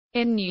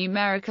In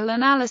numerical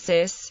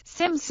analysis,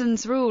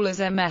 Simpson's rule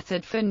is a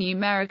method for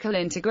numerical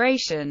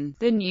integration,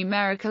 the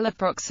numerical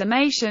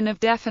approximation of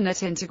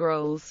definite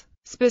integrals.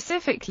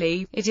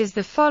 Specifically, it is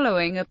the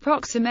following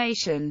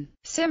approximation.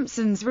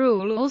 Simpson's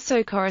rule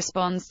also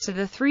corresponds to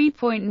the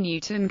 3-point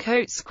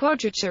Newton-Cotes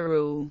quadrature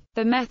rule.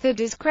 The method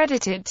is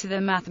credited to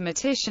the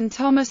mathematician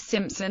Thomas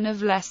Simpson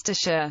of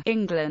Leicestershire,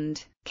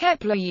 England.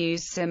 Kepler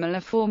used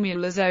similar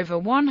formulas over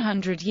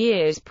 100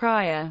 years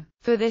prior.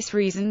 For this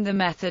reason the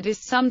method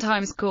is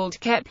sometimes called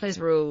Kepler's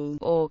rule,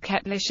 or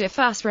Keplersche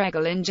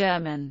Fassregel in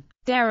German.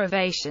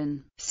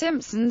 Derivation.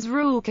 Simpson's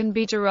rule can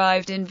be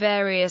derived in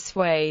various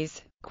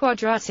ways.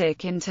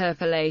 Quadratic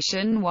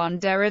interpolation. One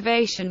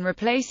derivation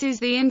replaces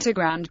the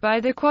integrand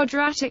by the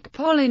quadratic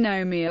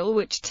polynomial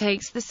which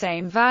takes the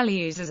same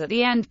values as at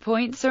the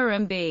endpoints a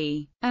and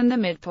b, and the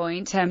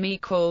midpoint m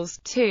equals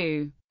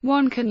 2.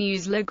 One can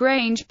use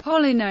Lagrange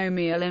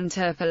polynomial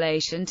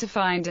interpolation to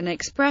find an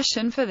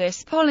expression for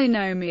this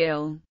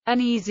polynomial.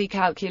 An easy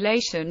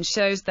calculation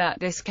shows that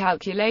this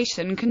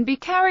calculation can be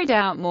carried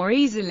out more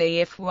easily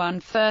if one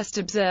first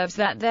observes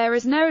that there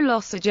is no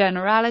loss of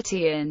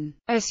generality in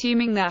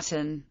assuming that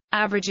an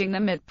averaging the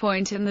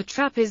midpoint and the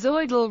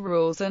trapezoidal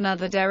rules.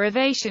 Another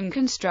derivation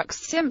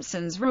constructs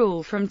Simpson's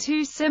rule from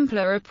two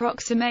simpler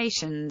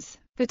approximations.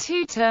 The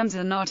two terms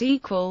are not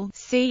equal.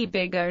 See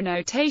big O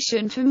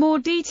notation for more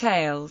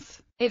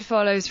details. It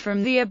follows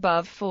from the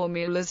above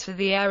formulas for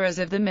the errors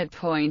of the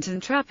midpoint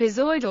and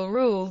trapezoidal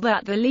rule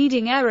that the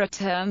leading error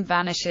term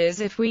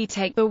vanishes if we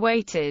take the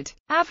weighted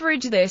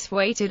average. This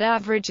weighted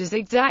average is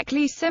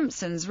exactly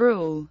Simpson's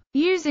rule.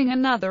 Using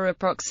another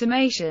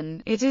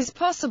approximation, it is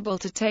possible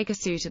to take a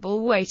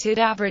suitable weighted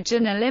average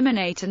and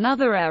eliminate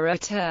another error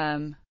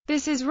term.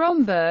 This is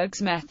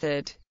Romberg's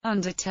method.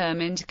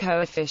 Undetermined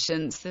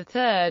coefficients. The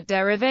third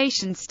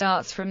derivation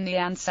starts from the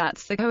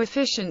ansatz. The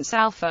coefficients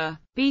alpha,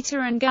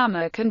 beta and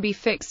gamma can be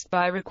fixed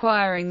by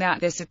requiring that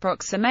this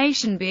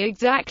approximation be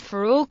exact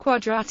for all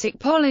quadratic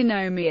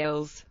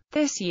polynomials.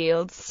 This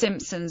yields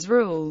Simpson's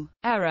rule.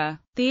 Error.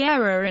 The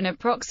error in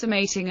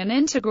approximating an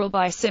integral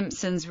by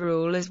Simpson's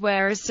rule is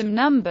where some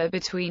number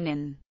between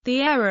n.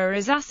 The error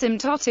is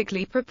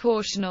asymptotically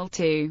proportional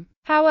to.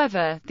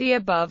 However, the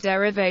above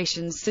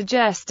derivations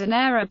suggest an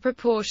error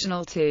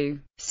proportional to.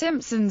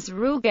 Simpson's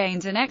rule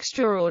gains an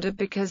extra order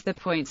because the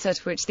points at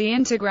which the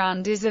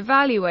integrand is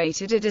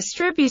evaluated are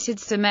distributed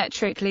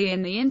symmetrically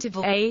in the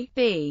interval a,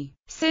 b,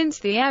 since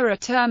the error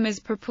term is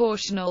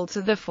proportional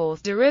to the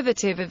fourth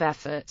derivative of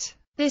effort.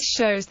 This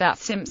shows that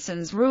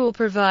Simpson's rule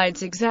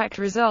provides exact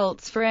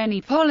results for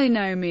any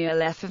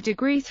polynomial f of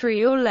degree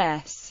 3 or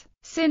less,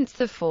 since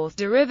the fourth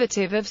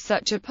derivative of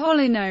such a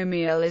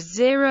polynomial is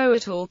 0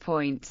 at all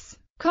points.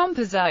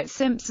 Composite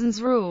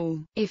Simpson's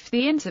rule. If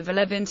the interval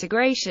of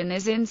integration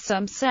is in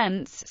some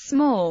sense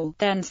small,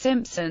 then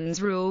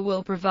Simpson's rule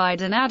will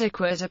provide an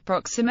adequate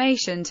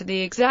approximation to the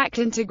exact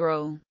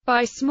integral.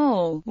 By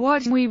small,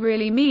 what we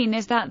really mean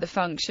is that the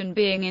function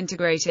being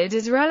integrated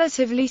is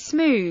relatively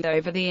smooth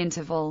over the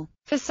interval.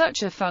 For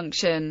such a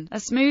function, a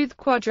smooth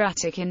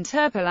quadratic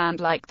interpolant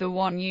like the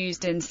one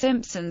used in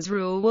Simpson's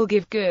rule will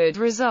give good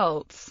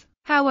results.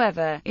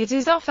 However, it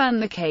is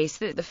often the case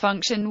that the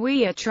function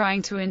we are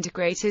trying to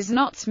integrate is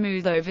not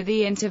smooth over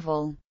the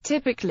interval.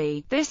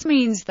 Typically, this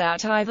means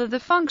that either the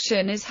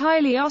function is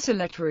highly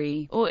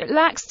oscillatory, or it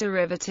lacks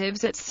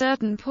derivatives at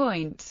certain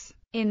points.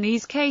 In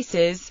these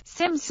cases,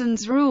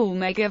 Simpson's rule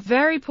may give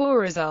very poor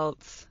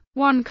results.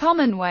 One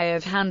common way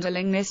of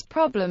handling this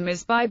problem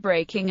is by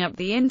breaking up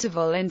the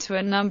interval into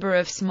a number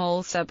of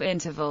small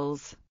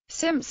subintervals.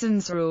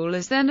 Simpson's rule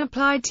is then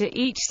applied to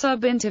each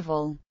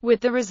subinterval, with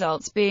the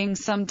results being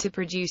summed to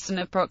produce an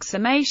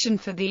approximation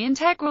for the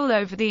integral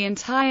over the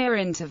entire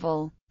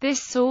interval.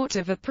 This sort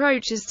of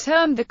approach is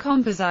termed the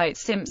composite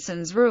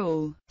Simpson's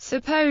rule.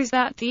 Suppose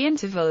that the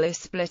interval is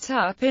split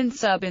up in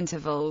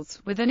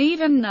subintervals with an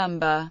even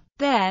number.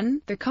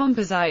 Then, the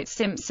composite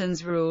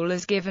Simpson's rule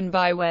is given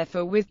by where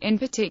for with, in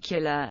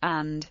particular,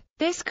 and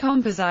this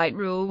composite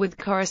rule with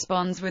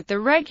corresponds with the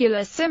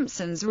regular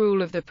Simpson's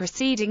rule of the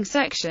preceding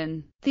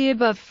section. The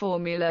above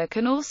formula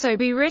can also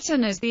be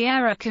written as the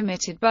error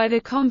committed by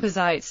the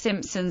composite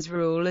Simpson's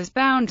rule is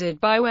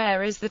bounded by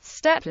where is the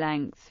step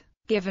length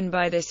given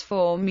by this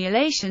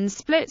formulation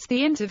splits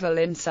the interval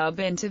in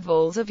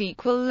subintervals of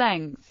equal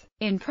length.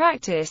 In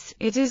practice,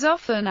 it is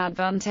often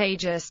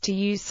advantageous to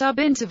use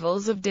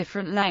subintervals of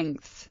different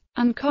lengths,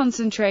 and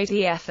concentrate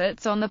the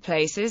efforts on the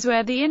places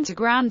where the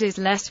integrand is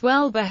less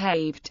well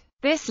behaved.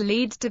 This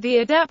leads to the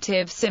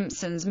adaptive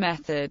Simpson's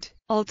method.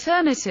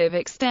 Alternative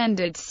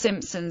extended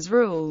Simpson's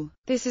rule.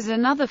 This is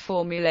another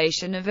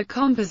formulation of a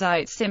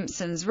composite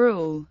Simpson's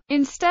rule.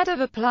 Instead of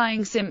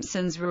applying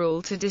Simpson's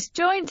rule to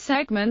disjoint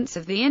segments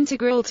of the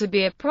integral to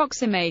be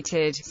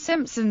approximated,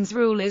 Simpson's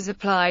rule is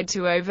applied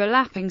to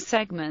overlapping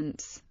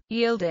segments,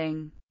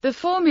 yielding. The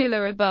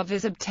formula above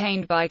is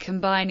obtained by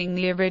combining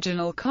the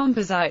original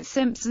composite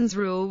Simpson's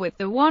rule with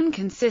the one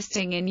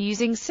consisting in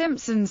using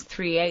Simpson's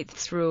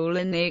 3/8 rule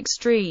in the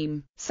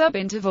extreme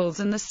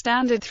subintervals and the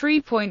standard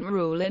 3-point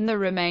rule in the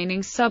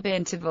remaining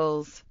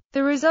subintervals.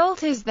 The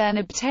result is then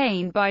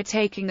obtained by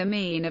taking the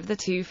mean of the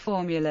two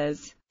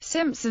formulas.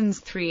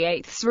 Simpson's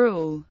 3/8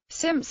 rule.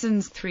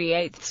 Simpson's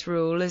 3/8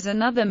 rule is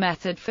another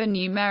method for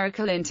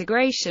numerical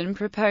integration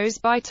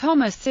proposed by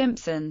Thomas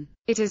Simpson.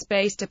 It is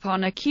based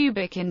upon a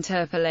cubic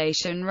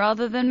interpolation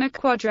rather than a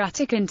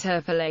quadratic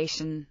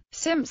interpolation.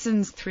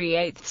 Simpson's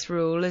 3/8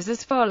 rule is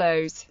as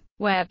follows,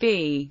 where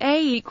b a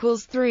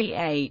equals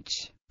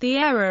 3h. The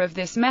error of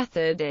this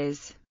method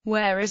is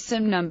where is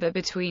some number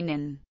between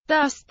n.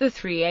 Thus, the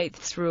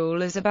 3/8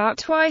 rule is about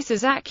twice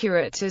as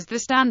accurate as the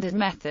standard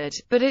method,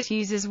 but it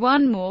uses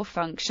one more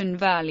function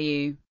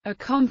value. A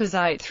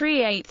composite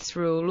 3/8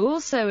 rule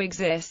also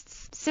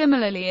exists,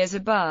 similarly as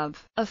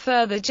above. A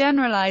further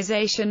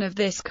generalization of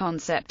this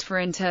concept for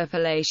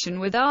interpolation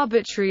with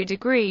arbitrary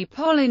degree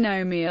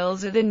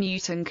polynomials are the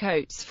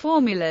Newton-Cotes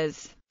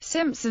formulas.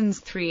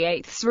 Simpson's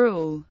 3/8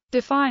 rule.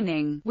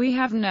 Defining. We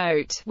have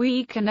note,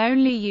 we can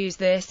only use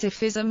this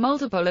if is a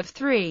multiple of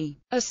 3.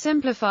 A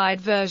simplified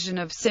version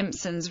of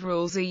Simpson's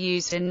rules are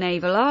used in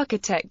naval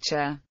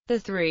architecture. The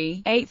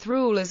 3/8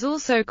 rule is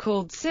also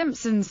called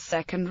Simpson's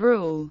second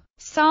rule.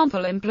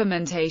 Sample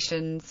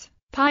implementations.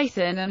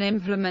 Python. An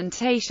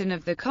implementation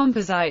of the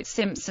composite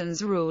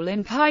Simpson's rule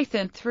in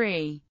Python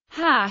 3.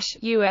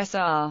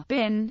 #usr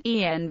bin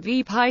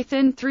env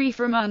Python 3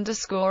 from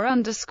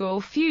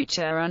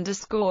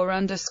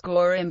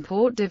 __future__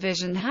 import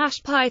division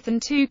 #Python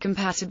 2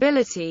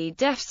 compatibility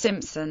def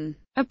Simpson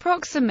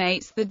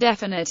approximates the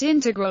definite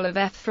integral of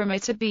f from a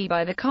to b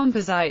by the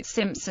composite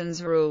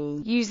Simpson's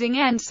rule using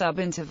n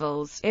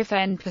subintervals. If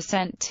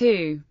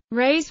n%2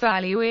 raise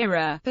value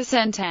era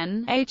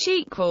 %n h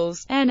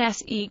equals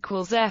ns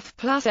equals f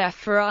plus f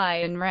for I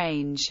in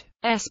range.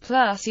 S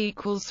plus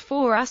equals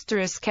 4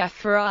 asterisk f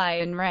for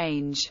I in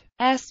range.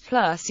 S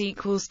plus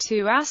equals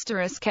 2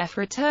 asterisk f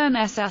return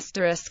S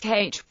asterisk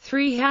h.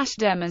 3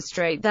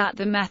 demonstrate that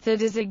the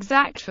method is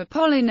exact for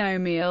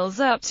polynomials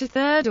up to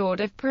third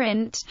order.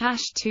 Print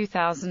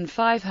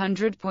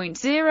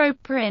 #2500.0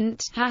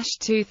 print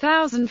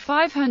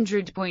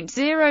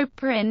 #2500.0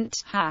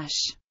 print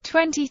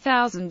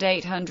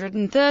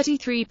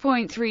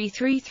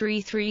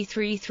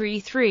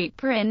 #20,833.3333333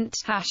 print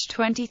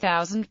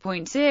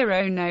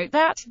 #20,000.0. Note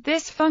that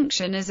this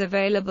function is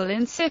available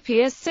in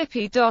SCPI as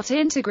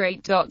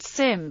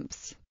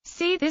scipy.integrate.simps.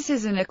 See, this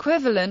is an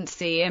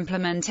equivalency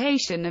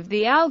implementation of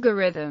the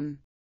algorithm.